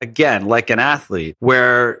again, like an athlete,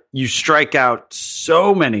 where you strike out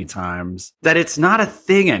so many times that it's not a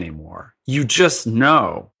thing anymore. You just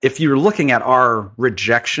know. If you're looking at our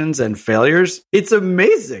rejections and failures, it's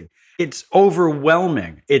amazing. It's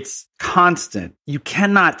overwhelming. It's constant. You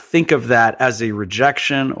cannot think of that as a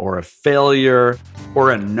rejection or a failure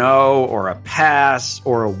or a no or a pass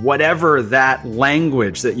or whatever that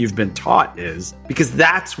language that you've been taught is, because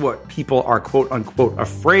that's what people are quote unquote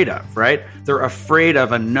afraid of, right? They're afraid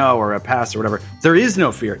of a no or a pass or whatever. There is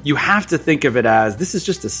no fear. You have to think of it as this is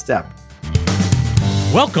just a step.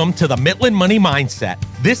 Welcome to the Mitlin Money Mindset.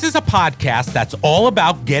 This is a podcast that's all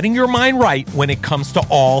about getting your mind right when it comes to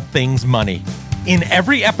all things money. In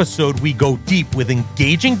every episode, we go deep with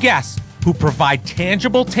engaging guests who provide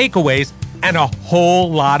tangible takeaways and a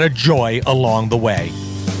whole lot of joy along the way.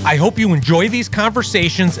 I hope you enjoy these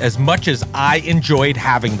conversations as much as I enjoyed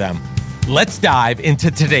having them. Let's dive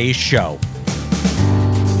into today's show.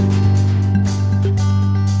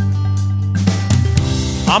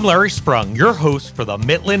 I'm Larry Sprung, your host for the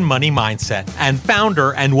Mitlin Money Mindset and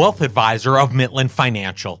founder and wealth advisor of Mitlin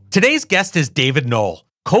Financial. Today's guest is David Knoll,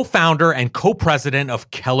 co-founder and co-president of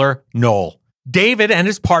Keller Knoll. David and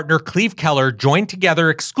his partner Cleve Keller joined together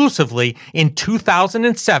exclusively in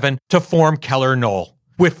 2007 to form Keller Knoll.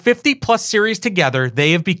 With 50 plus series together,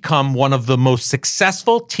 they have become one of the most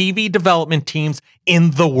successful TV development teams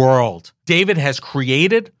in the world. David has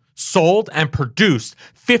created, sold, and produced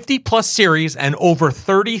 50 plus series and over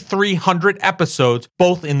 3,300 episodes,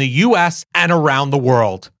 both in the US and around the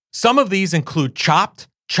world. Some of these include Chopped,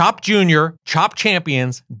 Chopped Jr., Chopped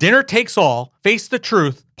Champions, Dinner Takes All, Face the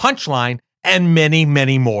Truth, Punchline, and many,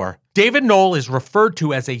 many more. David Knoll is referred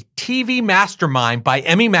to as a TV mastermind by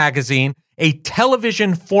Emmy Magazine, a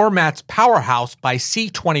television formats powerhouse by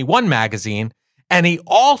C21 Magazine, and he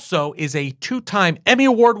also is a two-time Emmy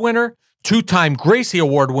Award winner, two-time Gracie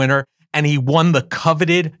Award winner, and he won the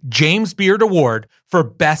coveted James Beard Award for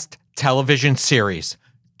Best Television Series,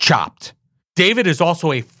 Chopped. David is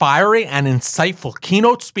also a fiery and insightful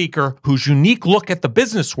keynote speaker whose unique look at the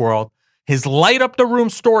business world, his light-up-the-room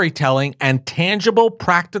storytelling, and tangible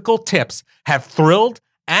practical tips have thrilled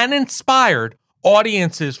and inspired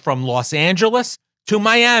audiences from Los Angeles to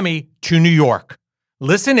Miami to New York.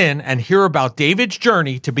 Listen in and hear about David's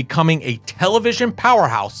journey to becoming a television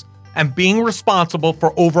powerhouse and being responsible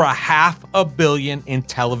for over $500 million in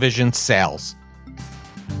television sales.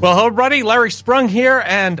 Well, hello, everybody. Larry Sprung here,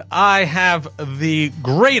 and I have the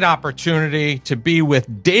great opportunity to be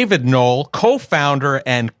with David Knoll, co-founder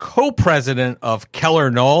and co-president of Keller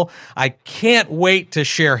Knoll. I can't wait to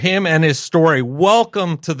share him and his story.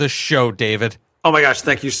 Welcome to the show, David. Oh my gosh,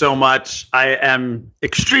 thank you so much. I am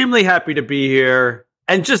extremely happy to be here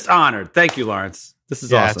and just honored. Thank you, Lawrence. This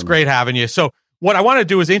is awesome. It's great having you. So what I want to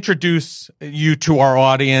do is introduce you to our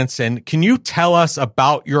audience. And can you tell us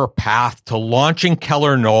about your path to launching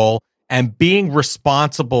Keller Knoll and being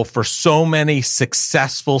responsible for so many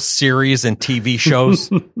successful series and TV shows?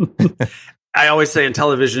 I always say in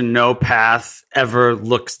television, no path ever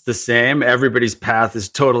looks the same. Everybody's path is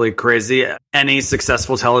totally crazy. Any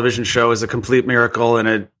successful television show is a complete miracle.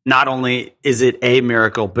 And not only is it a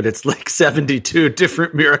miracle, but it's like 72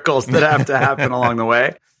 different miracles that have to happen along the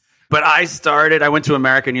way. But I went to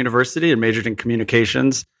American University and majored in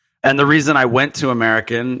communications. And the reason I went to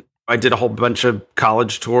American, I did a whole bunch of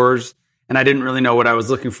college tours and I didn't really know what I was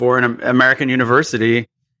looking for. And American University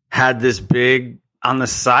had this big, on the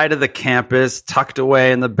side of the campus, tucked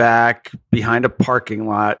away in the back behind a parking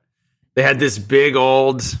lot, they had this big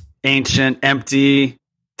old ancient empty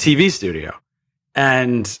TV studio.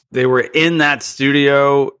 And they were in that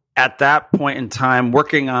studio at that point in time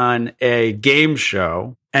working on a game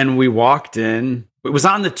show. And we walked in. It was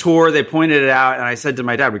on the tour. They pointed it out. And I said to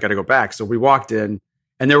my dad, we got to go back. So we walked in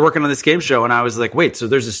and they're working on this game show. And I was like, wait, so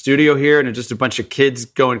there's a studio here and it's just a bunch of kids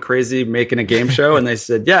going crazy making a game show? And they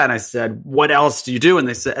said, yeah. And I said, what else do you do? And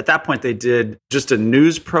they said, at that point, they did just a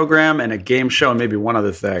news program and a game show and maybe one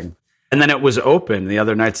other thing. And then it was open the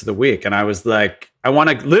other nights of the week. And I was like, I want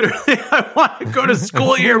to go to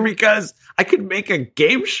school here because I could make a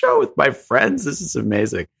game show with my friends. This is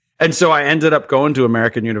amazing. And so I ended up going to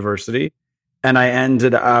American University and I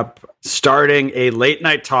ended up starting a late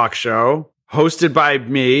night talk show hosted by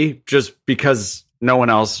me just because no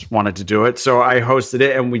one else wanted to do it. So I hosted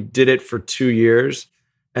it and we did it for 2 years.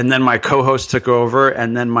 And then my co-host took over.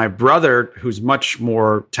 And then my brother, who's much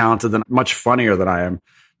more talented and much funnier than I am,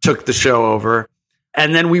 took the show over.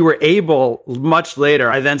 And then we were able, much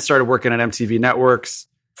later, I then started working at MTV Networks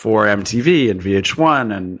for MTV and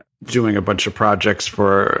VH1 and doing a bunch of projects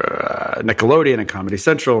for Nickelodeon and Comedy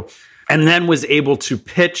Central, and then was able to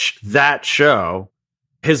pitch that show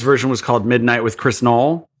His version was called Midnight with Chris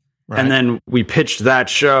Knoll. Right. And then we pitched that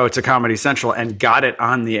show to Comedy Central and got it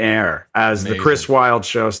on the air as the Chris Wilde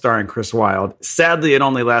Show starring Chris Wilde. Sadly, it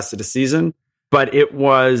only lasted a season, but it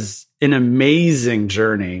was an amazing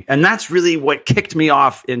journey. And that's really what kicked me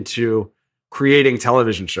off into creating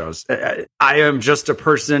television shows. I am just a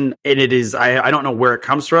person, and it is, I don't know where it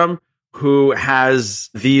comes from, who has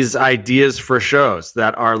these ideas for shows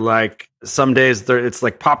that are like, some days it's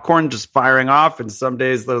like popcorn just firing off, and some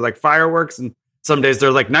days they're like fireworks, and some days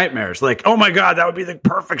they're like nightmares. Like, oh my God, that would be the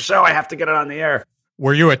perfect show. I have to get it on the air.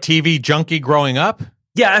 Were you a TV junkie growing up?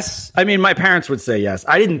 Yes. I mean, my parents would say yes.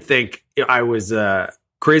 I didn't think I was a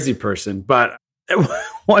crazy person, but at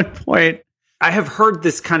one point, I have heard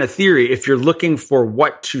this kind of theory. If you're looking for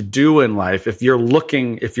what to do in life, if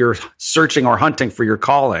you're searching or hunting for your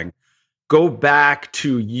calling, go back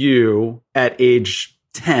to you at age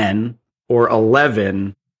 10 or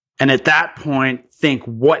 11. And at that point, think,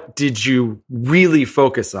 what did you really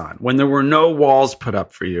focus on? When there were no walls put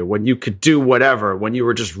up for you, when you could do whatever, when you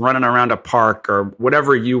were just running around a park or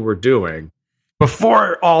whatever you were doing,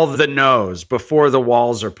 before all the no's, before the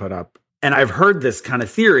walls are put up. And I've heard this kind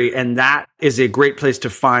of theory, and that is a great place to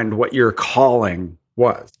find what your calling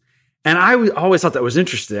was. And I always thought that was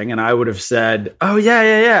interesting. And I would have said, oh,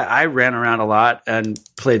 yeah. I ran around a lot and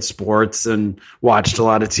played sports and watched a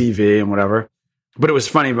lot of TV and whatever. But it was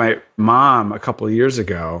funny. My mom, a couple of years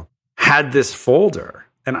ago, had this folder,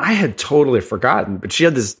 and I had totally forgotten, but she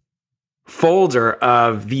had this folder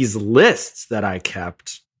of these lists that I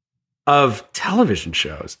kept of television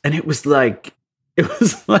shows. And it was like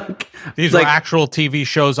these were actual TV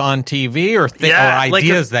shows on TV or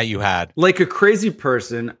ideas that you had. Like a crazy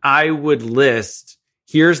person, I would list,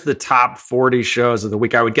 here's the top 40 shows of the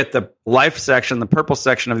week. I would get the Life section, the purple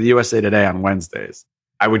section of the USA Today on Wednesdays.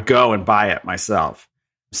 I would go and buy it myself.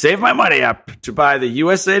 Save my money up to buy the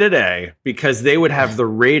USA Today because they would have the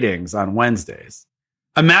ratings on Wednesdays.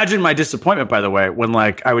 Imagine my disappointment, by the way, when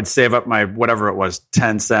like I would save up my whatever it was,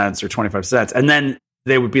 10 cents or 25 cents. And then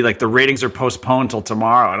they would be like, the ratings are postponed till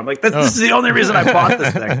tomorrow. And I'm like, this is the only reason I bought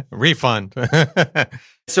this thing. Refund.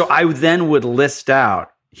 So I then would list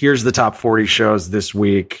out, here's the top 40 shows this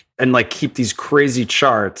week, and like keep these crazy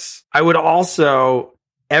charts. I would also,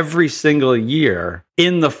 every single year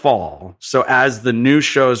in the fall, so as the new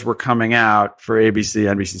shows were coming out for ABC,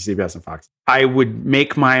 NBC, CBS, and Fox, I would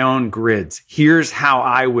make my own grids. Here's how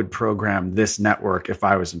I would program this network if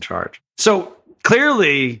I was in charge. So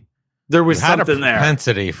clearly, there was something there.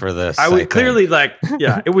 Propensity for this. I would clearly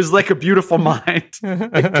it was like a beautiful mind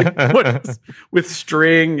with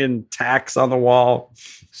string and tacks on the wall.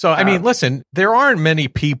 So, I mean, listen, there aren't many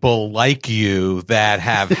people like you that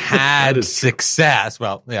have had success.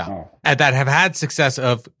 Well, yeah, and that have had success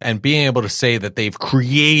and being able to say that they've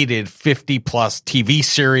created 50 plus TV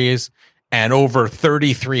series and over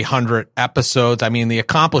 3,300 episodes. I mean, the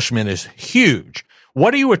accomplishment is huge.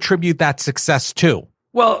 What do you attribute that success to?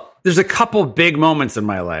 Well, there's a couple big moments in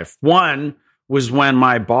my life. One was when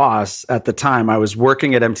my boss at the time, I was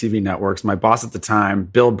working at MTV Networks. My boss at the time,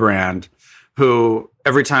 Bill Brand, who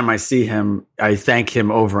every time I see him, I thank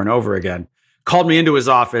him over and over again, called me into his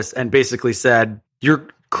office and basically said, you're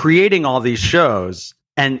creating all these shows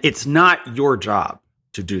and it's not your job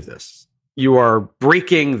to do this. You are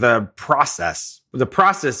breaking the process. The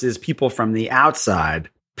process is people from the outside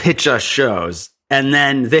pitch us shows and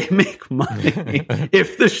then they make money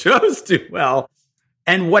if the shows do well.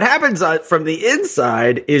 And what happens from the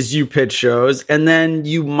inside is you pitch shows and then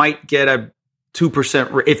you might get a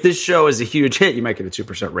 2%. If this show is a huge hit, you might get a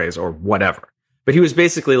 2% raise or whatever. But he was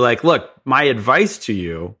basically like, look, my advice to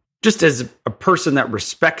you, just as a person that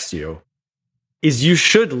respects you, is you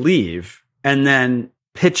should leave and then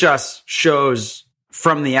pitch us shows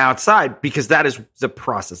from the outside because that is the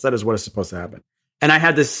process. That is what is supposed to happen. And I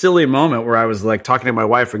had this silly moment where I was like talking to my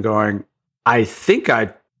wife and going, I think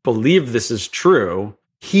I believe this is true.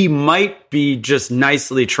 He might be just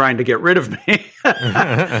nicely trying to get rid of me.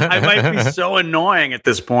 I might be so annoying at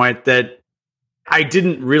this point that I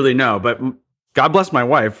didn't really know. But God bless my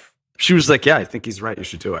wife. She was like, yeah, I think he's right. You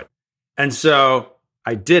should do it. And so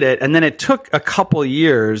I did it. And then it took a couple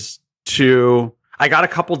years I got a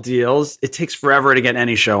couple deals. It takes forever to get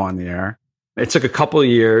any show on the air. It took a couple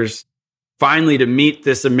years finally to meet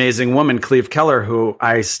this amazing woman, Cleve Keller, who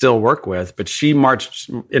I still work with. But she marched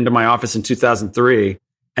into my office in 2003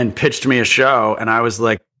 and pitched me a show. And I was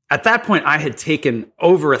like, at that point, I had taken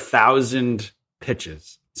over 1,000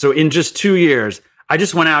 pitches. So in just 2 years, I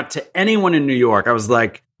just went out to anyone in New York. I was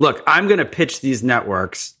like, look, I'm going to pitch these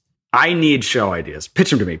networks. I need show ideas. Pitch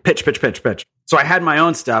them to me. Pitch. So I had my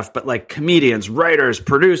own stuff, but like comedians, writers,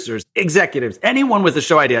 producers, executives, anyone with a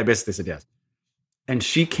show idea, I basically said yes. And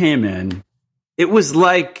she came in. It was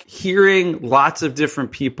like hearing lots of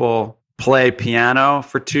different people play piano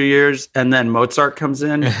for 2 years, and then Mozart comes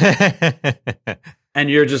in. And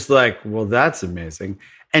you're just like, well, that's amazing.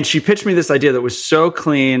 And she pitched me this idea that was so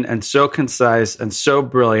clean and so concise and so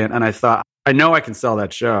brilliant. And I thought, I know I can sell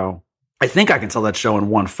that show. I think I can sell that show in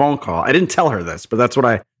one phone call. I didn't tell her this, but that's what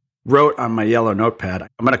I wrote on my yellow notepad.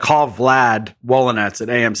 I'm going to call Vlad Wolanets at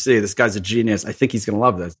AMC. This guy's a genius. I think he's going to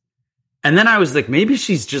love this. And then I was like, maybe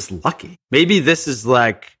she's just lucky. Maybe this is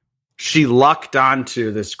like, she lucked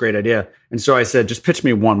onto this great idea. And so I said, just pitch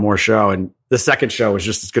me one more show. And the second show was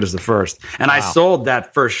just as good as the first. And wow. I sold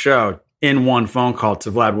that first show in one phone call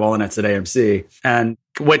to Vlad Wolanets at AMC and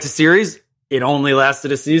went to series. It only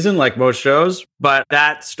lasted a season, like most shows, but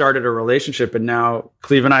that started a relationship. And now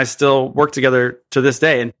Cleve and I still work together to this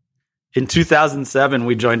day. And in 2007,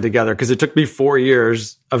 we joined together because it took me 4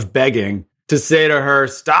 years of begging to say to her,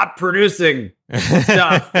 stop producing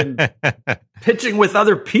stuff and pitching with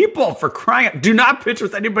other people, for crying out. Do not pitch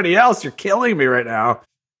with anybody else. You're killing me right now.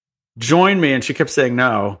 Join me. And she kept saying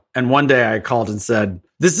no. And one day I called and said,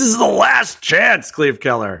 this is the last chance, Cleve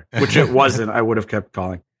Keller, which it wasn't. I would have kept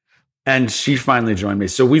calling. And she finally joined me.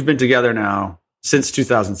 So we've been together now since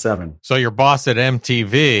 2007. So your boss at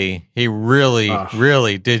MTV, he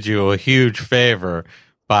really did you a huge favor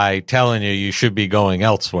by telling you should be going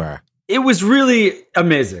elsewhere. It was really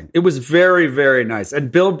amazing. It was very, very nice.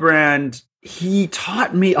 And Bill Brand, he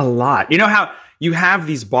taught me a lot. You know how you have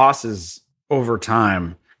these bosses over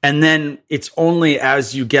time, and then it's only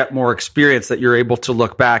as you get more experience that you're able to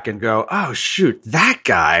look back and go, oh, shoot, that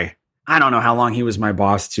guy. I don't know how long he was my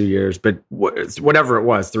boss, 2 years, but whatever it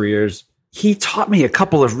was, 3 years. He taught me a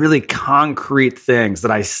couple of really concrete things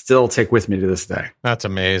that I still take with me to this day. That's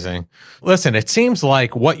amazing. Listen, it seems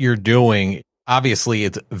like what you're doing, obviously,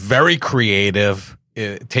 it's very creative.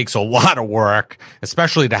 It takes a lot of work,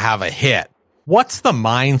 especially to have a hit. What's the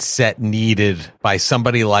mindset needed by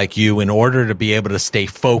somebody like you in order to be able to stay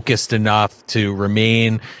focused enough to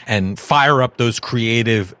remain and fire up those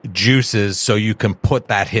creative juices so you can put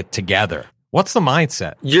that hit together? What's the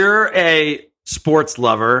mindset? You're a sports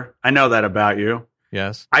lover. I know that about you.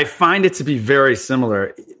 Yes. I find it to be very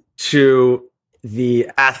similar to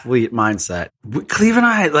the athlete mindset. Cleve and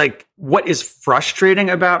I, like, what is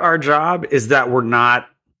frustrating about our job is that we're not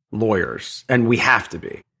lawyers, and we have to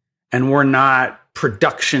be. And we're not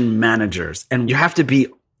production managers. And you have to be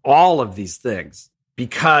all of these things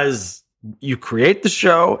because you create the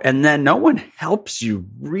show and then no one helps you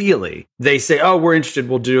really. They say, oh, we're interested.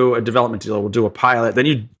 We'll do a development deal. We'll do a pilot. Then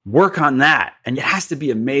you work on that and it has to be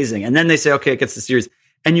amazing. And then they say, okay, it gets the series.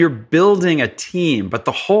 And you're building a team. But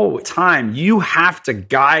the whole time you have to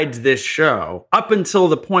guide this show up until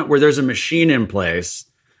the point where there's a machine in place,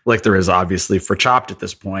 like there is obviously for Chopped at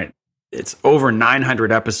this point. It's over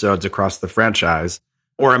 900 episodes across the franchise.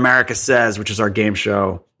 Or America Says, which is our game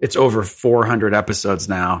show. It's over 400 episodes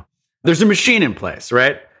now. There's a machine in place,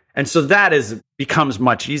 right? And so that becomes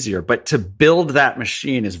much easier. But to build that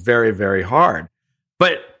machine is very, very hard.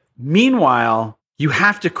 But meanwhile, you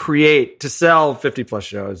have to create to sell 50 plus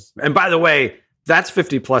shows. And by the way, that's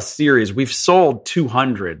 50 plus series. We've sold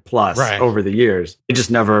 200 plus over the years. It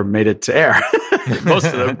just never made it to air. Most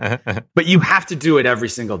of them. But you have to do it every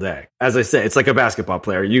single day. As I say, it's like a basketball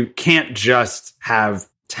player. You can't just have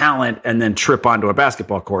talent and then trip onto a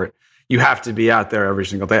basketball court. You have to be out there every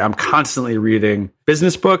single day. I'm constantly reading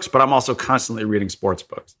business books, but I'm also constantly reading sports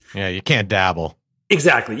books. Yeah, you can't dabble.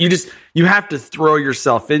 Exactly. You have to throw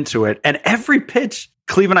yourself into it. And every pitch,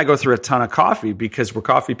 Cleve and I go through a ton of coffee because we're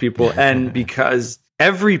coffee people and because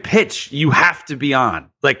every pitch you have to be on.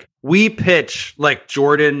 Like we pitch like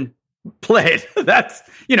Jordan played. That's,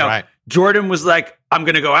 Jordan was like, I'm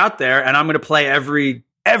going to go out there and I'm going to play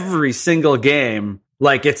every single game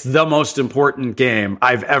like it's the most important game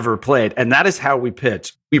I've ever played. And that is how we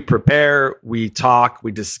pitch. We prepare, we talk,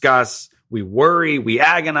 we discuss, we worry, we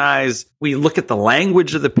agonize, we look at the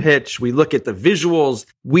language of the pitch, we look at the visuals.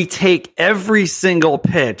 We take every single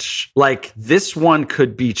pitch like this one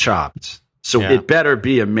could be chopped. So it better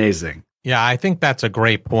be amazing. Yeah, I think that's a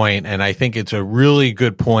great point, and I think it's a really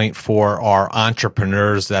good point for our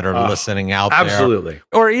entrepreneurs that are listening out there. Absolutely.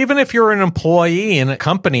 Or even if you're an employee in a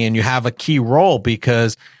company and you have a key role,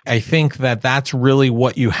 because I think that that's really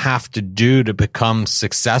what you have to do to become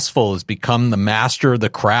successful is become the master of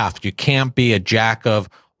the craft. You can't be a jack of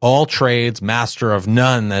all trades, master of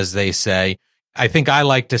none, as they say. I think I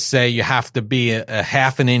like to say you have to be a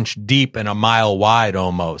half an inch deep and a mile wide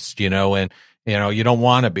almost, and You don't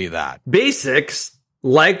want to be that. Basics,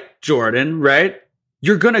 like Jordan, right?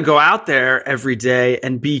 You're going to go out there every day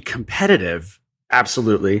and be competitive.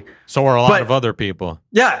 Absolutely. So are a lot of other people.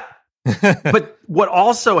 Yeah. But what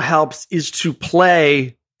also helps is to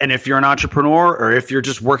play. And if you're an entrepreneur or if you're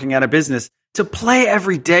just working at a business, to play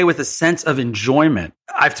every day with a sense of enjoyment.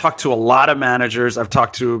 I've talked to a lot of managers. I've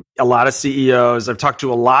talked to a lot of CEOs. I've talked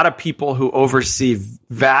to a lot of people who oversee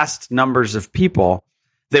vast numbers of people.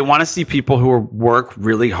 They want to see people who work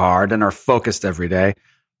really hard and are focused every day.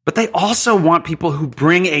 But they also want people who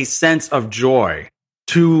bring a sense of joy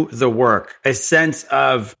to the work, a sense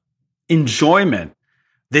of enjoyment.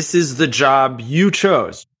 This is the job you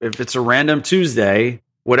chose. If it's a random Tuesday,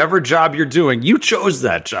 whatever job you're doing, you chose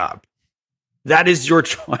that job. That is your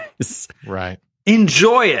choice. Right.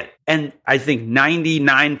 Enjoy it. And I think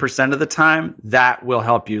 99% of the time, that will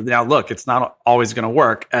help you. Now, look, it's not always going to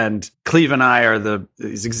work. And Cleve and I are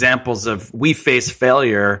these examples of we face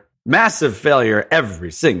failure, massive failure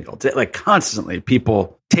every single day, like constantly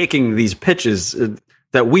people taking these pitches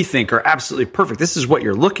that we think are absolutely perfect. This is what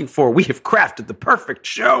you're looking for. We have crafted the perfect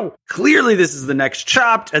show. Clearly, this is the next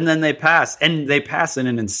Chopped. And then they pass, and they pass in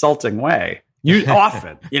an insulting way. You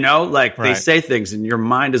often, like right. They say things and your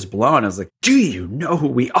mind is blown. I was like, do you know who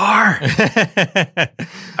we are? I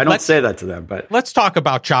don't say that to them, but let's talk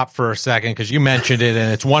about Chopped for a second, because you mentioned it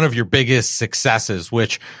and it's one of your biggest successes,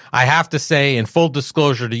 which I have to say, in full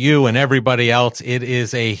disclosure to you and everybody else, it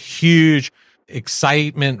is a huge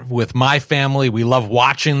excitement with my family. We love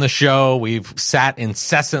watching the show. We've sat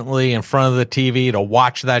incessantly in front of the TV to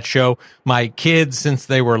watch that show. My kids, since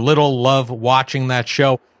they were little, love watching that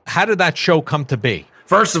show. How did that show come to be?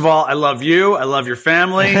 First of all, I love you. I love your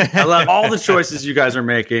family. I love all the choices you guys are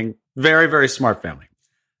making. Very, very smart family.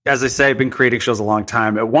 As I say, I've been creating shows a long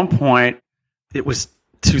time. At one point, it was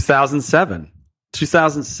 2007.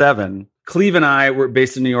 2007, Cleve and I were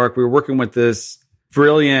based in New York. We were working with this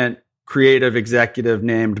brilliant creative executive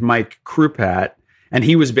named Mike Krupat, and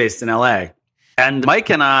he was based in LA. And Mike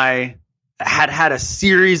and I had a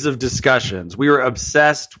series of discussions. We were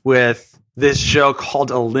obsessed with this show called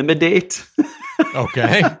Eliminate.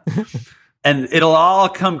 Okay. And it'll all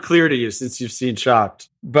come clear to you since you've seen Chopped.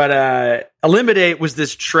 But Eliminate was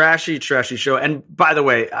this trashy show. And by the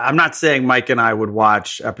way, I'm not saying Mike and I would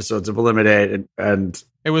watch episodes of Eliminate and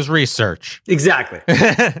it was research. Exactly.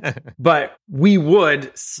 But we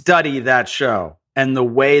would study that show and the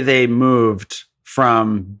way they moved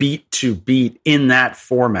from beat to beat in that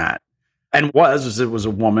format. And it was a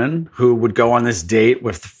woman who would go on this date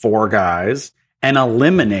with 4 guys and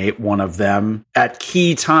eliminate one of them at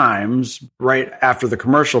key times right after the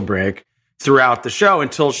commercial break throughout the show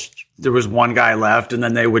until there was one guy left, and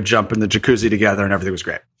then they would jump in the jacuzzi together and everything was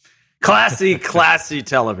great. Classy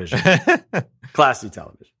television. Classy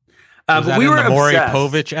television. But we were in the Maury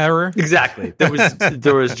Povich era? Exactly.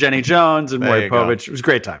 There was Jenny Jones and Maury Povich. It was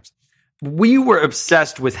great times. We were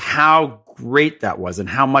obsessed with how great that was and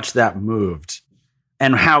how much that moved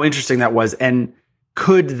and how interesting that was. And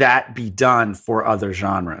could that be done for other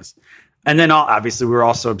genres? And then obviously we were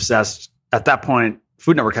also obsessed at that point.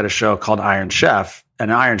 Food Network had a show called Iron Chef,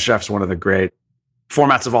 and Iron Chef's one of the great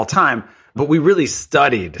formats of all time. But we really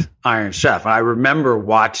studied Iron Chef. I remember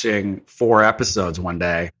watching 4 episodes one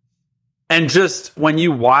day. And just when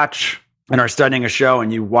you watch and are studying a show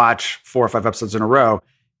and you watch 4 or 5 episodes in a row,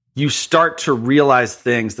 you start to realize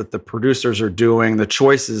things that the producers are doing, the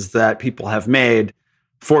choices that people have made,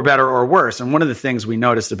 for better or worse. And one of the things we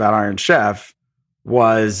noticed about Iron Chef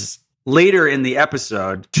was later in the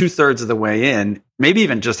episode, 2/3 of the way in, maybe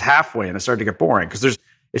even just halfway, and it started to get boring because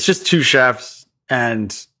it's just 2 chefs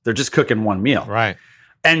and they're just cooking one meal. Right.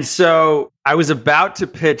 And so I was about to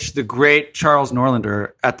pitch the great Charles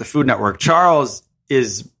Norlander at the Food Network. Charles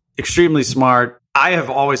is extremely smart. I have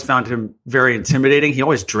always found him very intimidating. He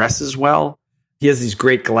always dresses well. He has these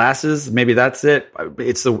great glasses. Maybe that's it.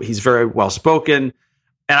 He's very well spoken.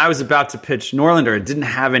 And I was about to pitch Norlander. It didn't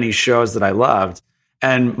have any shows that I loved.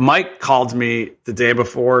 And Mike called me the day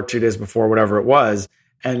before, 2 days before, whatever it was.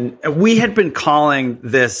 And we had been calling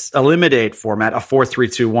this Eliminate format a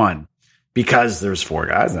 4-3-2-1 because there's 4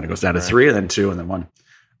 guys, and then it goes down to 3, and then 2, and then 1.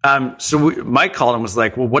 Mike called and was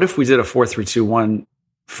like, well, what if we did a 4-3-2-1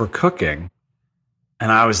 for cooking?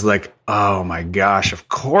 And I was like, oh my gosh, of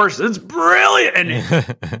course, it's brilliant.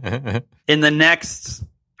 And in the next,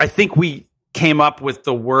 I think we came up with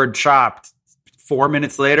the word Chopped 4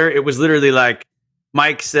 minutes later. It was literally like,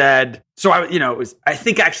 Mike said, I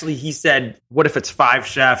think actually he said, what if it's 5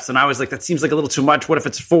 chefs? And I was like, that seems like a little too much. What if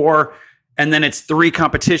it's 4? And then it's 3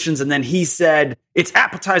 competitions. And then he said, it's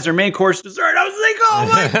appetizer, main course, dessert. I was like, oh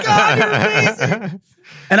my God, you're amazing.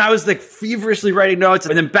 And I was like feverishly writing notes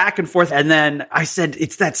and then back and forth. And then I said,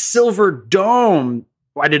 it's that silver dome.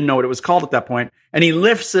 I didn't know what it was called at that point. And he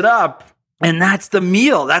lifts it up and that's the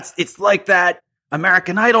meal. It's like that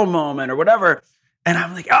American Idol moment or whatever. And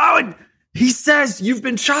I'm like, oh, and he says, you've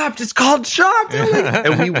been chopped. It's called chopped.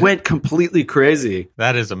 And we went completely crazy.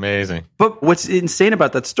 That is amazing. But what's insane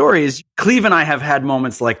about that story is Cleve and I have had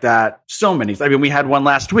moments like that so many. I mean, we had one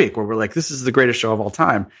last week where we're like, this is the greatest show of all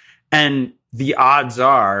time. And the odds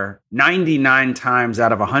are 99 times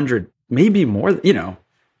out of 100, maybe more,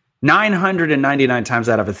 999 times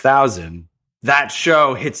out of 1,000, that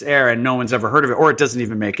show hits air and no one's ever heard of it, or it doesn't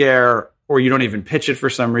even make air, or you don't even pitch it for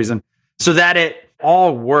some reason. So that it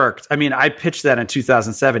all worked. I mean, I pitched that in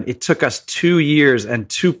 2007. It took us 2 years and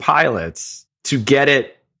 2 pilots to get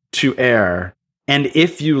it to air. And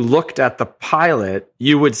if you looked at the pilot,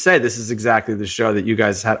 you would say this is exactly the show that you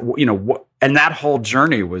guys had, and that whole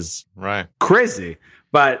journey was crazy,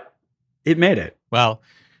 but it made it. Well,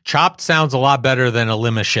 Chopped sounds a lot better than a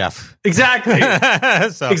Lima Chef. Exactly.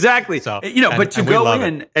 Exactly. So, but to go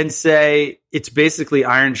in and say it's basically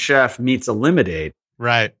Iron Chef meets Eliminate.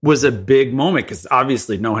 Right. Was a big moment because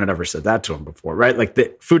obviously no one had ever said that to him before, right? Like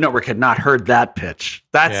the Food Network had not heard that pitch.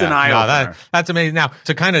 That's an eye-opener. That's amazing. Now,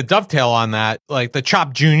 to kind of dovetail on that, like the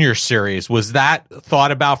Chopped Junior series, was that thought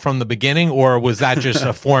about from the beginning, or was that just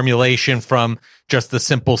a formulation from just the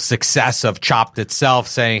simple success of Chopped itself,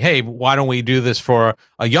 saying, hey, why don't we do this for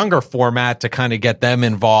a younger format to kind of get them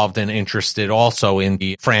involved and interested also in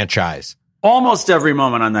the franchise? Almost every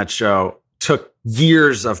moment on that show took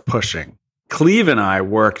years of pushing. Cleve and I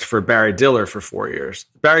worked for Barry Diller for 4 years.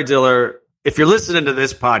 Barry Diller, if you're listening to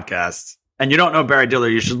this podcast and you don't know Barry Diller,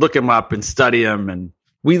 you should look him up and study him. And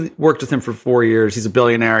we worked with him for 4 years. He's a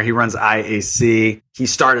billionaire. He runs IAC. He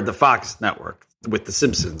started the Fox network with The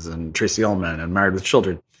Simpsons and Tracy Ullman and Married with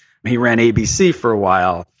Children. He ran ABC for a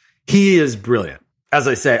while. He is brilliant. As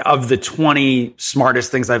I say, of the 20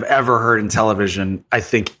 smartest things I've ever heard in television, I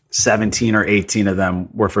think 17 or 18 of them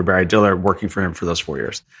were for Barry Diller, working for him for those 4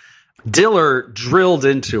 years. Diller drilled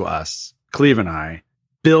into us, Cleve and I,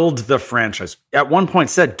 build the franchise. At one point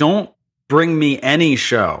said, don't bring me any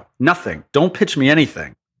show, nothing. Don't pitch me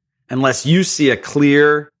anything unless you see a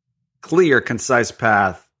clear, concise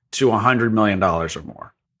path to $100 million or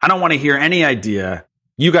more. I don't want to hear any idea.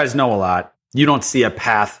 You guys know a lot. You don't see a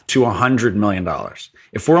path to $100 million.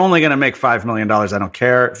 If we're only going to make $5 million, I don't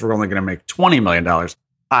care. If we're only going to make $20 million,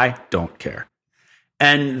 I don't care.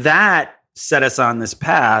 And that set us on this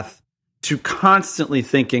path to constantly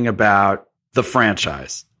thinking about the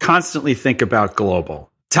franchise, constantly think about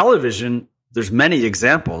global. Television, there's many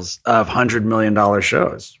examples of $100 million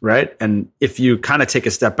shows, right? And if you kind of take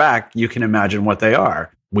a step back, you can imagine what they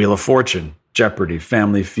are. Wheel of Fortune, Jeopardy,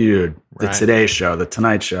 Family Feud, The Today Show, The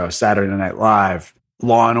Tonight Show, Saturday Night Live,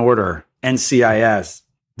 Law and Order, NCIS.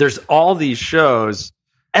 There's all these shows,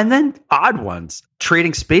 and then odd ones.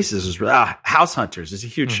 Trading Spaces is House Hunters is a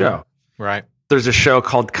huge show. Right. There's a show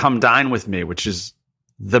called Come Dine With Me, which is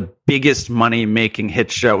the biggest money-making hit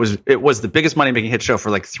show. It was the biggest money-making hit show for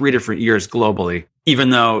like 3 different years globally,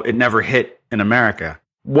 even though it never hit in America.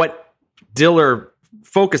 What Diller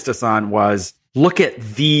focused us on was look at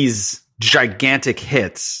these gigantic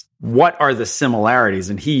hits. What are the similarities?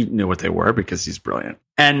 And he knew what they were because he's brilliant.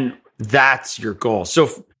 And that's your goal. So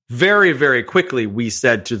very, very quickly, we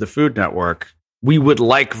said to the Food Network, we would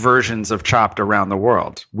like versions of Chopped around the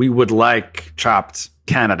world. We would like Chopped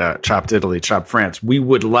Canada, Chopped Italy, Chopped France. We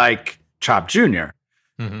would like Chopped Junior.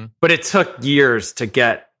 Mm-hmm. But it took years to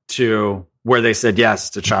get to where they said yes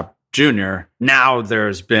to Chopped Junior. Now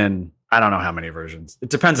there's been, I don't know how many versions. It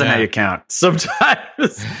depends on how you count.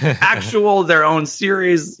 Sometimes actual, their own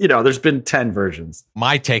series, there's been 10 versions.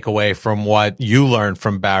 My takeaway from what you learned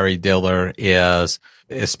from Barry Diller is,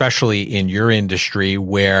 especially in your industry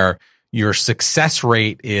where your success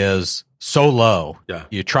rate is so low. Yeah.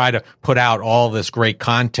 You try to put out all this great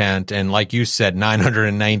content, and like you said,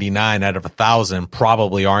 999 out of 1,000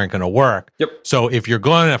 probably aren't going to work. Yep. So if you're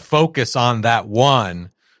going to focus on that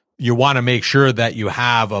one, you want to make sure that you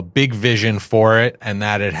have a big vision for it and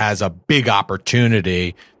that it has a big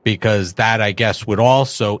opportunity, because that, I guess, would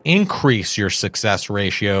also increase your success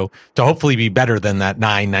ratio to hopefully be better than that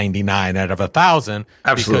 999 out of 1,000.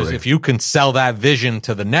 Absolutely. Because if you can sell that vision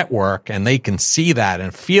to the network and they can see that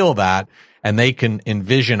and feel that, and they can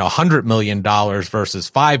envision $100 million versus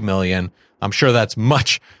 $5 million, I'm sure that's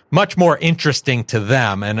much more interesting to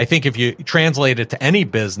them. And I think if you translate it to any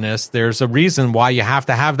business, there's a reason why you have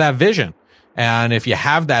to have that vision. And if you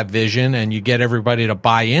have that vision and you get everybody to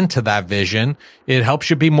buy into that vision, it helps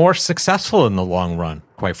you be more successful in the long run,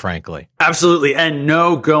 quite frankly. Absolutely. And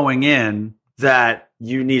know going in that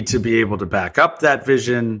you need to be able to back up that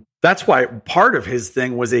vision. That's why part of his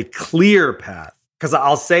thing was a clear path. Because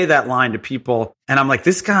I'll say that line to people and I'm like,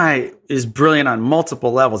 this guy is brilliant on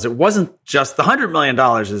multiple levels. It wasn't just the $100 million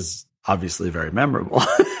is obviously very memorable,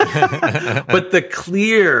 but the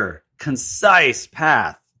clear, concise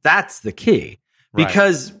path, that's the key.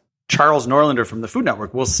 Because Charles Norlander from the Food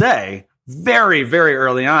Network will say very, very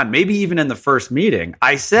early on, maybe even in the first meeting,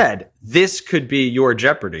 I said, this could be your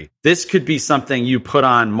Jeopardy. This could be something you put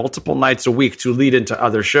on multiple nights a week to lead into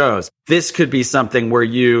other shows. This could be something where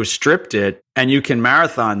you stripped it and you can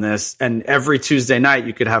marathon this. And every Tuesday night,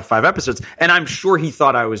 you could have 5 episodes. And I'm sure he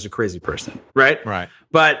thought I was a crazy person, right? Right.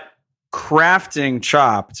 But crafting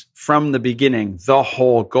Chopped from the beginning, the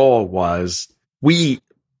whole goal was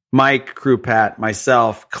Mike, Crew Pat,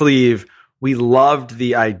 myself, Cleve, we loved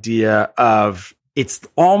the idea of it's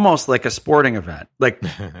almost like a sporting event. Like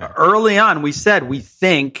early on, we said we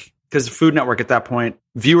think, because Food Network at that point,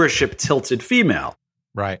 viewership tilted female.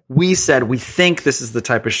 Right. We said we think this is the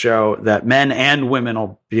type of show that men and women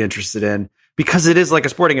will be interested in because it is like a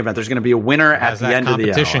sporting event. There's going to be a winner at the end of the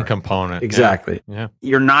hour. Competition component. Exactly. Yeah.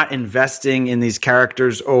 You're not investing in these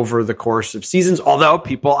characters over the course of seasons, although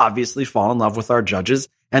people obviously fall in love with our judges.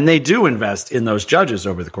 And they do invest in those judges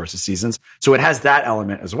over the course of seasons. So it has that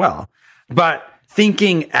element as well. But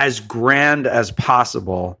thinking as grand as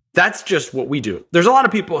possible, that's just what we do. There's a lot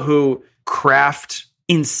of people who craft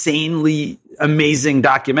insanely amazing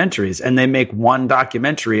documentaries and they make one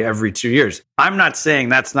documentary every 2 years. I'm not saying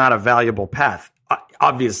that's not a valuable path.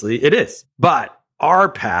 Obviously it is. But our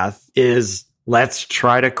path is let's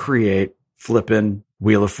try to create flippin'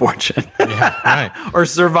 Wheel of Fortune or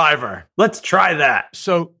Survivor. Let's try that.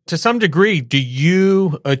 So to some degree, do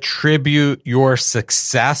you attribute your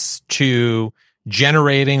success to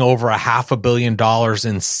generating over $500 million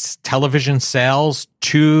in television sales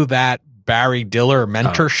to that Barry Diller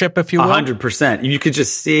mentorship, if you will? 100%. You could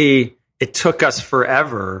just see it took us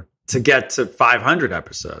forever to get to 500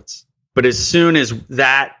 episodes. But as soon as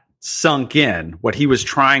that sunk in, what he was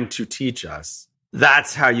trying to teach us,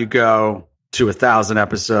 that's how you go to 1,000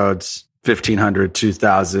 episodes, 1,500,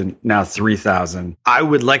 2,000, now 3,000. I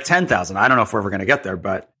would like 10,000. I don't know if we're ever going to get there,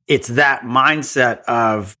 but it's that mindset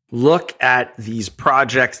of look at these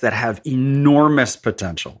projects that have enormous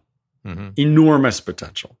potential, enormous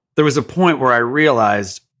potential. There was a point where I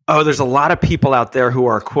realized, there's a lot of people out there who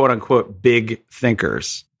are quote unquote big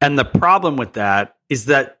thinkers. And the problem with that is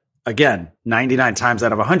that, again, 99 times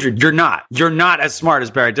out of 100, you're not as smart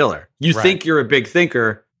as Barry Diller. You think you're a big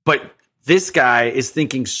thinker, but this guy is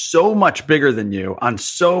thinking so much bigger than you on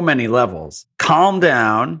so many levels. Calm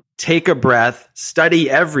down, take a breath, study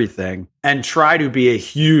everything, and try to be a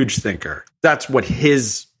huge thinker. That's what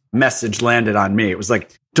his message landed on me. It was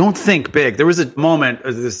like, don't think big. There was this moment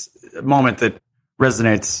that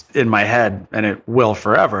resonates in my head, and it will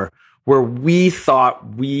forever, where we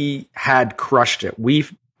thought we had crushed it. We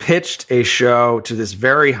pitched a show to this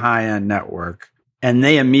very high-end network, and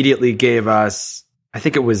they immediately gave us, I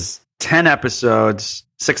think it was 10 episodes,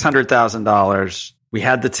 $600,000. We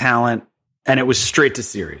had the talent, and it was straight to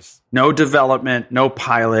series. No development, no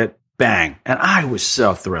pilot, bang. And I was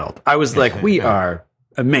so thrilled. I was like, we are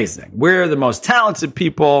amazing. We're the most talented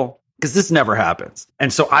people, because this never happens.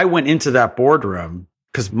 And so I went into that boardroom,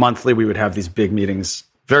 because monthly we would have these big meetings,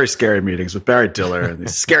 very scary meetings with Barry Diller, and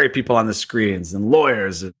these scary people on the screens, and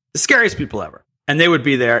lawyers, and the scariest people ever. And they would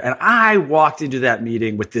be there. And I walked into that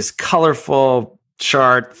meeting with this colorful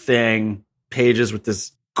chart thing, pages with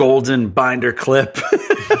this golden binder clip.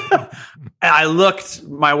 And I looked,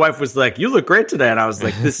 my wife was like, you look great today. And I was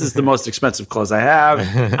like, this is the most expensive clothes I have.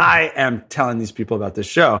 I am telling these people about this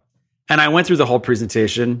show. And I went through the whole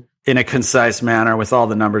presentation in a concise manner with all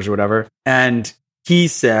the numbers or whatever. And he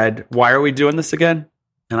said, why are we doing this again?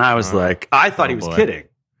 And I was like, I thought he was kidding.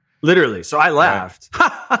 Literally. So I laughed.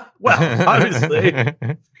 Well, obviously,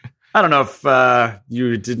 I don't know if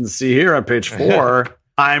you didn't see here on page 4,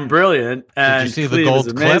 I'm brilliant. And did you see the gold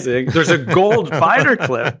amazing. Clip? There's a gold binder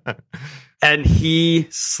clip. And he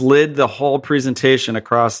slid the whole presentation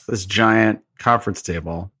across this giant conference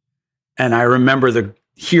table. And I remember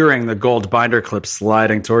hearing the gold binder clip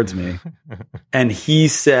sliding towards me. And he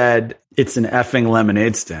said, it's an effing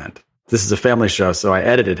lemonade stand. This is a family show, so I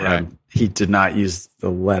edited him. Right. He did not use the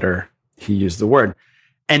letter. He used the word.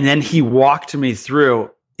 And then he walked me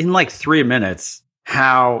through, in like 3 minutes,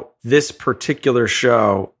 how this particular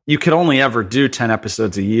show, you could only ever do 10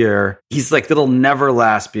 episodes a year. He's like, it'll never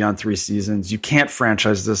last beyond 3 seasons. You can't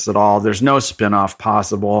franchise this at all. There's no spinoff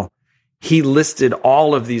possible. He listed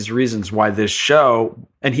all of these reasons why this show,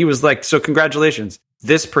 and he was like, so congratulations.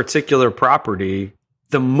 This particular property,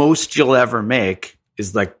 the most you'll ever make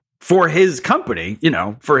is like for his company,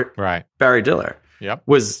 for Barry Diller,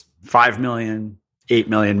 was 5 million, 8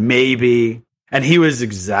 million, maybe. And he was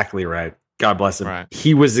exactly right. God bless him. Right.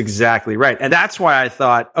 He was exactly right. And that's why I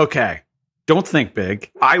thought, okay, don't think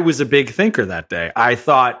big. I was a big thinker that day. I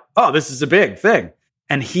thought, oh, this is a big thing.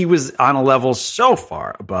 And he was on a level so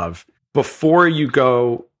far above. Before you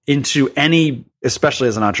go into any, especially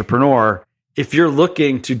as an entrepreneur, if you're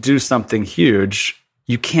looking to do something huge,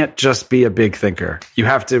 you can't just be a big thinker. You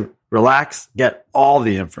have to relax, get all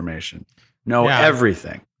the information, know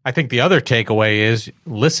everything. I think the other takeaway is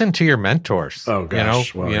listen to your mentors. Oh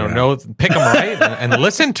gosh, pick them right and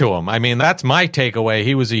listen to them. I mean, that's my takeaway.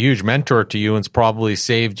 He was a huge mentor to you and it's probably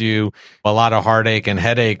saved you a lot of heartache and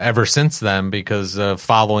headache ever since then because of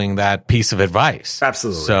following that piece of advice.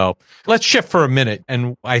 Absolutely. So let's shift for a minute.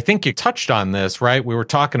 And I think you touched on this, right? We were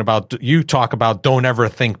talking about, you talk about don't ever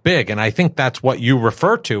think big. And I think that's what you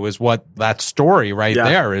refer to is what that story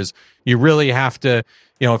there is. You really have to,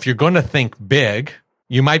 if you're going to think big,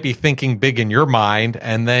 you might be thinking big in your mind,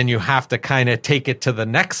 and then you have to kind of take it to the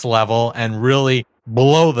next level and really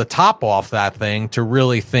blow the top off that thing to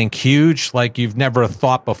really think huge like you've never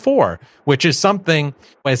thought before, which is something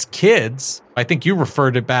as kids, I think you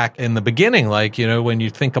referred it back in the beginning, like, when you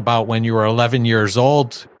think about when you were 11 years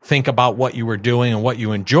old, think about what you were doing and what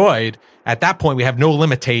you enjoyed. At that point, we have no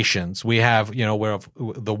limitations. We have,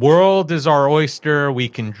 the world is our oyster. We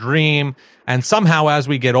can dream. And somehow as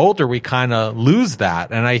we get older, we kind of lose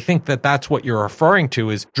that. And I think that that's what you're referring to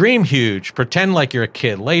is dream huge, pretend like you're a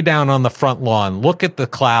kid, lay down on the front lawn, look at the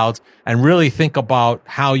clouds and really think about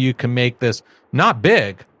how you can make this not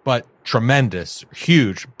big, but tremendous,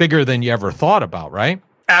 huge, bigger than you ever thought about, right?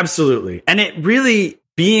 Absolutely. And it really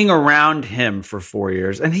being around him for 4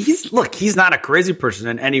 years. And he's not a crazy person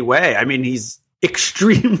in any way. I mean, he's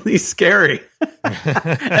extremely scary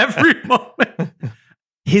every moment.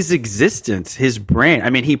 His existence, his brain.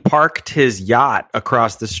 I mean, he parked his yacht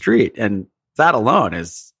across the street, and that alone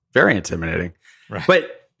is very intimidating. Right.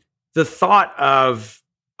 But the thought of,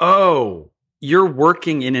 you're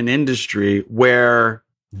working in an industry where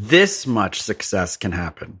this much success can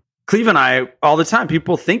happen. Cleve and I, all the time,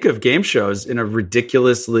 people think of game shows in a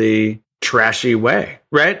ridiculously trashy way,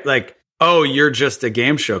 right? Like, you're just a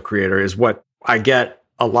game show creator is what I get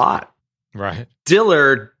a lot. Right.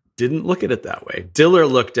 Diller didn't look at it that way. Diller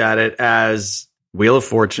looked at it as Wheel of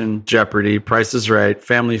Fortune, Jeopardy, Price is Right,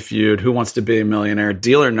 Family Feud, Who Wants to Be a Millionaire,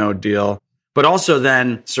 Deal or No Deal, but also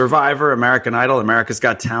then Survivor, American Idol, America's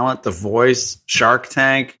Got Talent, The Voice, Shark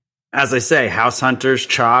Tank. As I say, House Hunters,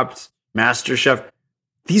 Chopped, MasterChef.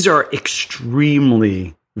 These are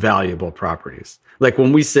extremely valuable properties. Like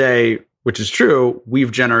when we say, which is true,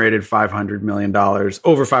 we've generated $500 million,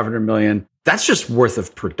 over $500 million. That's just worth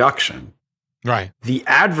of production. Right. The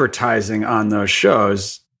advertising on those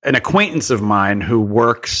shows, an acquaintance of mine who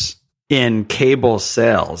works in cable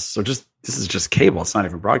sales, so this is just cable, it's not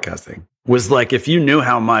even broadcasting, was like, if you knew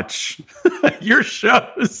how much your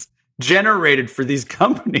shows generated for these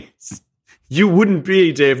companies, you wouldn't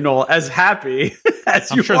be, Dave Knoll, as happy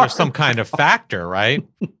as I'm sure there's some kind of factor, right?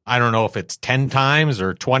 I don't know if it's 10 times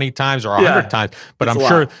or 20 times or 100 times, but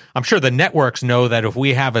I'm sure the networks know that if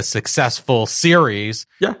we have a successful series,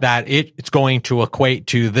 that it's going to equate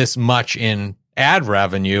to this much in ad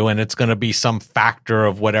revenue, and it's going to be some factor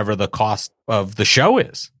of whatever the cost of the show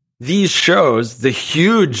is. These shows, the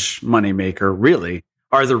huge moneymaker really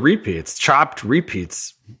are the repeats. Chopped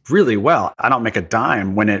repeats really well. I don't make a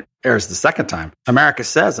dime when it airs the second time. America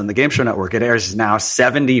Says on the Game Show Network, it airs now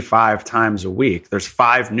 75 times a week. There's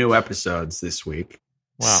 5 new episodes this week,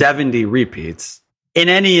 70 repeats. In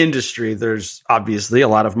any industry, there's obviously a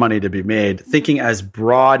lot of money to be made, thinking as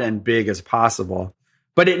broad and big as possible.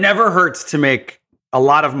 But it never hurts to make a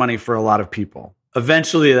lot of money for a lot of people.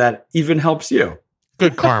 Eventually, that even helps you.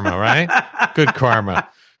 Good karma, right? Good karma.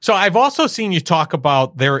 So I've also seen you talk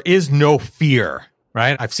about there is no fear,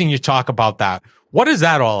 right? I've seen you talk about that. What is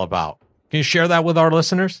that all about? Can you share that with our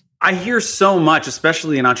listeners? I hear so much,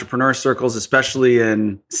 especially in entrepreneur circles, especially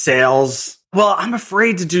in sales. Well, I'm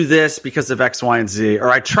afraid to do this because of X, Y, and Z, or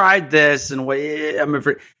I tried this and I'm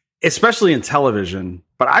afraid, especially in television.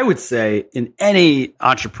 But I would say in any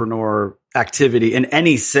entrepreneur activity, in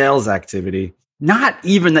any sales activity, not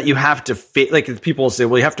even that you have to, like people say,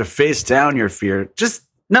 well, you have to face down your fear. Just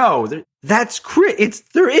No,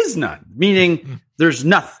 there is none. Meaning there's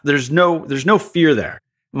no fear there.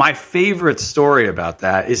 My favorite story about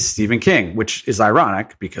that is Stephen King, which is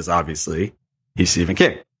ironic because obviously he's Stephen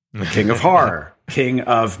King, the king of horror, king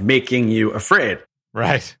of making you afraid.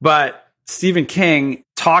 Right. But Stephen King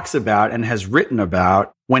talks about and has written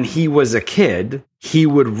about when he was a kid, he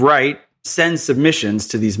would send submissions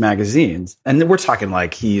to these magazines. And we're talking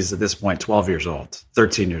like he's at this point 12 years old,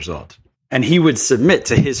 13 years old. And he would submit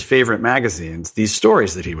to his favorite magazines these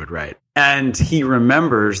stories that he would write. And he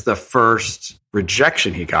remembers the first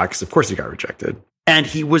rejection he got, because of course he got rejected. And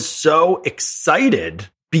he was so excited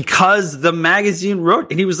because the magazine wrote,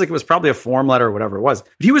 and he was like, it was probably a form letter or whatever it was.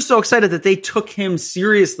 But he was so excited that they took him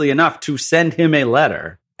seriously enough to send him a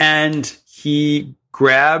letter. And he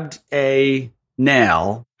grabbed a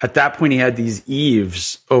nail. At that point, he had these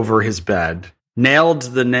eaves over his bed, nailed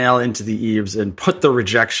the nail into the eaves and put the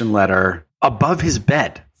rejection letter above his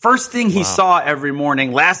bed. First thing he saw every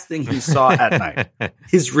morning, last thing he saw at night,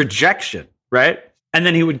 his rejection, right? And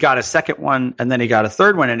then he got a second one, and then he got a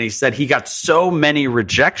third one. And he said he got so many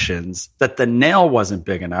rejections that the nail wasn't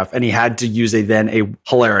big enough. And he had to use a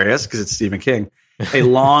hilarious, because it's Stephen King, a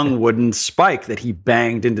long wooden spike that he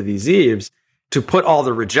banged into these eaves to put all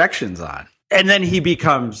the rejections on. And then he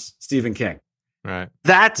becomes Stephen King. Right.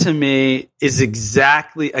 That to me is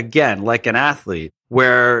exactly, again, like an athlete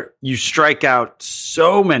where you strike out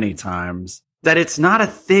so many times that it's not a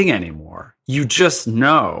thing anymore. You just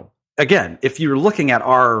know. Again, if you're looking at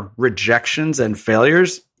our rejections and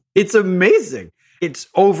failures, it's amazing. It's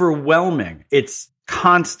overwhelming. It's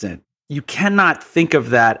constant. You cannot think of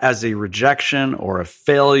that as a rejection or a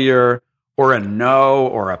failure or a no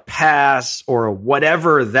or a pass or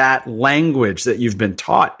whatever that language that you've been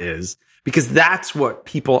taught is, because that's what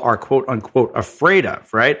people are quote unquote afraid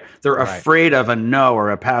of, right? They're afraid of a no or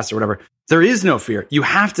a pass or whatever. There is no fear. You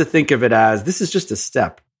have to think of it as this is just a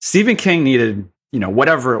step. Stephen King needed,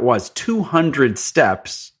 whatever it was, 200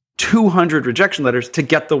 steps, 200 rejection letters to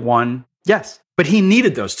get the one yes. But he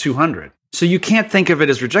needed those 200. So you can't think of it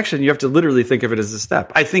as rejection. You have to literally think of it as a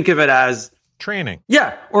step. I think of it as training.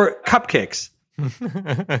 Yeah, or cupcakes.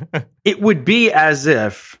 It would be as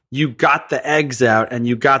if you got the eggs out and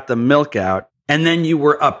you got the milk out, and then you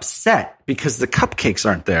were upset because the cupcakes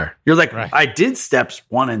aren't there. You're like, right. I did steps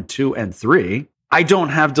 1 and 2 and 3. I don't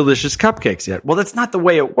have delicious cupcakes yet. Well, that's not the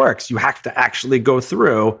way it works. You have to actually go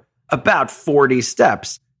through about 40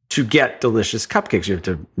 steps to get delicious cupcakes. You have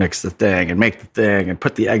to mix the thing and make the thing and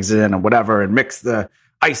put the eggs in and whatever and mix the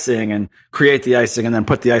icing and create the icing and then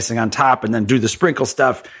put the icing on top and then do the sprinkle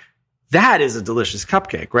stuff. That is a delicious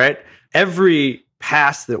cupcake, right? Every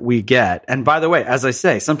pass that we get, and by the way, as I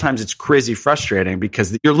say, sometimes it's crazy frustrating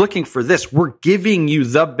because you're looking for this. We're giving you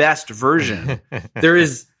the best version. There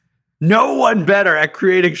is no one better at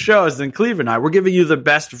creating shows than Cleve and I. We're giving you the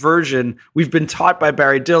best version. We've been taught by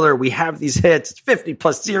Barry Diller. We have these hits. It's 50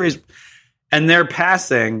 plus series. And they're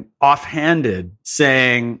passing offhanded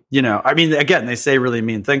saying, again, they say really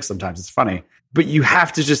mean things sometimes. It's funny. But you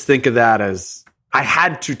have to just think of that as, I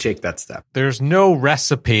had to take that step. There's no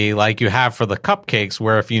recipe like you have for the cupcakes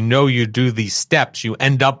where if you do these steps, you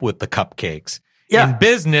end up with the cupcakes. Yeah. In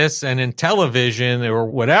business and in television or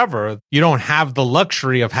whatever, you don't have the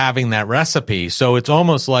luxury of having that recipe. So it's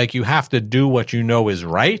almost like you have to do what you know is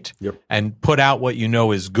right and put out what you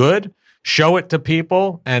know is good, show it to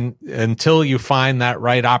people, and until you find that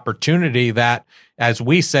right opportunity that, as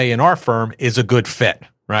we say in our firm, is a good fit,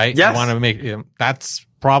 right? Yes. You want to make that's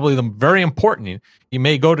probably very important. You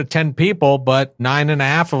may go to 10 people, but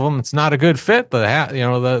 9.5 of them, it's not a good fit.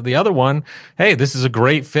 The other one, hey, this is a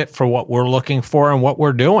great fit for what we're looking for and what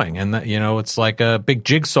we're doing. And it's like a big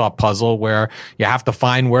jigsaw puzzle where you have to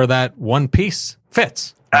find where that one piece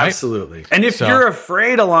fits. Right? Absolutely. And if you're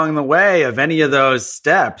afraid along the way of any of those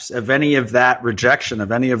steps, of any of that rejection,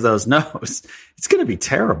 of any of those no's, it's going to be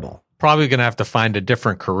terrible. Probably going to have to find a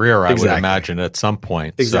different career, I would imagine, at some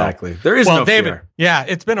point. Exactly. So, there is no David, fear. Yeah,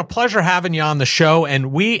 it's been a pleasure having you on the show.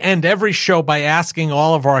 And we end every show by asking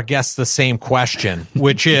all of our guests the same question,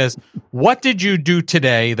 which is, what did you do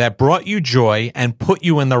today that brought you joy and put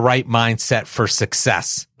you in the right mindset for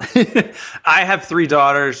success? I have 3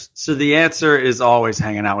 daughters, so the answer is always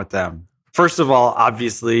hanging out with them. First of all,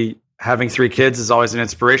 obviously, having 3 kids is always an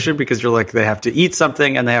inspiration because you're like, they have to eat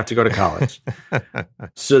something and they have to go to college.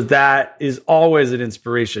 So that is always an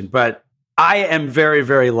inspiration. But I am very,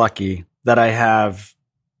 very lucky that I have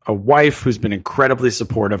a wife who's been incredibly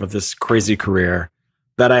supportive of this crazy career,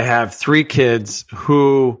 that I have 3 kids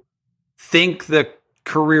who think the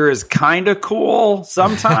career is kind of cool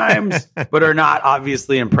sometimes, but are not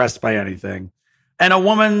obviously impressed by anything. And a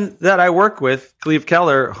woman that I work with, Cleve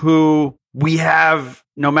Keller, who we have,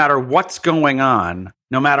 no matter what's going on,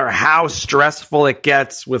 no matter how stressful it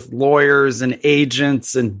gets with lawyers and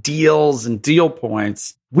agents and deals and deal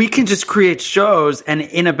points, we can just create shows. And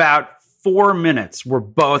in about 4 minutes, we're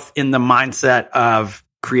both in the mindset of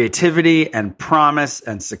creativity and promise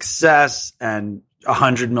and success and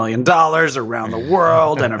 $100 million around the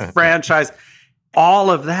world and a franchise.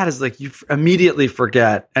 All of that is like you immediately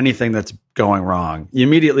forget anything that's going wrong. You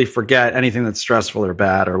immediately forget anything that's stressful or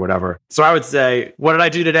bad or whatever. So I would say, what did I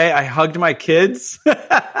do today? I hugged my kids.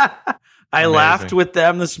 I laughed with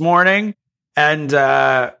them this morning. And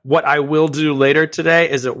what I will do later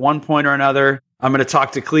today is at one point or another, I'm going to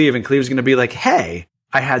talk to Cleve, and Cleve's going to be like, hey,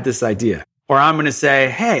 I had this idea. Or I'm going to say,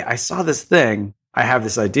 hey, I saw this thing. I have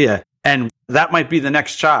this idea. And that might be the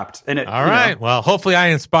next Chopped. And all right. Well, hopefully I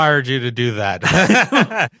inspired you to do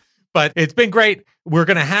that. But it's been great. We're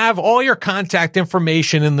going to have all your contact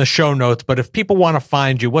information in the show notes. But if people want to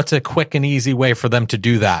find you, what's a quick and easy way for them to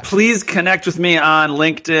do that? Please connect with me on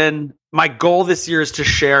LinkedIn. My goal this year is to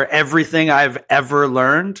share everything I've ever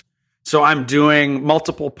learned. So I'm doing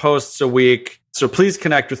multiple posts a week. So please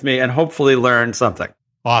connect with me and hopefully learn something.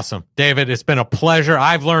 Awesome. David, it's been a pleasure.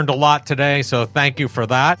 I've learned a lot today. So thank you for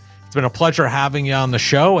that. It's been a pleasure having you on the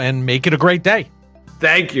show, and make it a great day.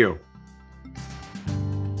 Thank you.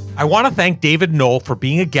 I want to thank David Knoll for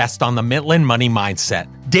being a guest on the Mitlin Money Mindset.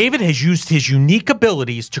 David has used his unique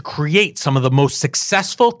abilities to create some of the most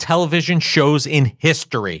successful television shows in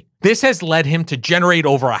history. This has led him to generate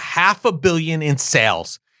over $500 million in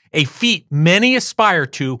sales, a feat many aspire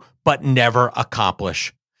to but never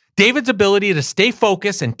accomplish. David's ability to stay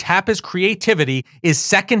focused and tap his creativity is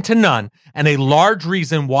second to none, and a large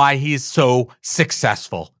reason why he is so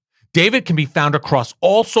successful. David can be found across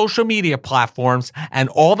all social media platforms, and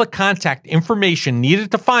all the contact information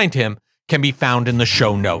needed to find him can be found in the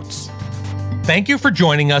show notes. Thank you for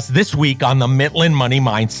joining us this week on the Mitlin Money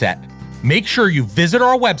Mindset. Make sure you visit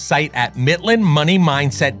our website at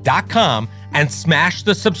mitlinmoneymindset.com and smash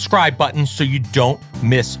the subscribe button so you don't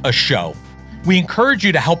miss a show. We encourage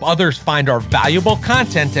you to help others find our valuable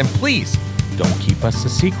content, and please don't keep us a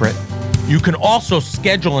secret. You can also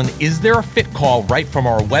schedule an Is There a Fit call right from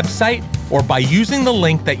our website or by using the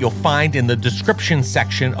link that you'll find in the description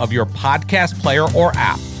section of your podcast player or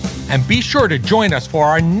app. And be sure to join us for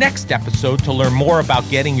our next episode to learn more about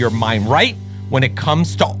getting your mind right when it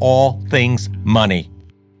comes to all things money.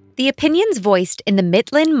 The opinions voiced in the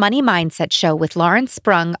Mitlin Money Mindset Show with Lawrence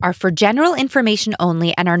Sprung are for general information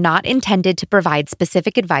only and are not intended to provide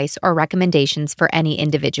specific advice or recommendations for any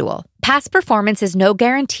individual. Past performance is no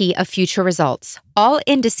guarantee of future results. All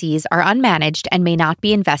indices are unmanaged and may not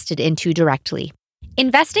be invested into directly.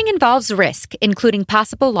 Investing involves risk, including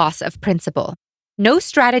possible loss of principal. No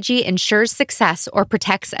strategy ensures success or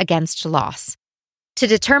protects against loss. To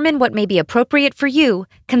determine what may be appropriate for you,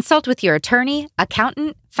 consult with your attorney,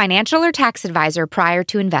 accountant, financial or tax advisor prior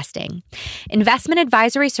to investing. Investment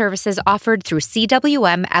advisory services offered through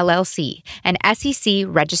CWM LLC, an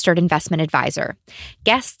SEC-registered investment advisor.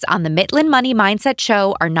 Guests on the Mitlin Money Mindset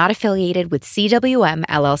Show are not affiliated with CWM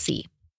LLC.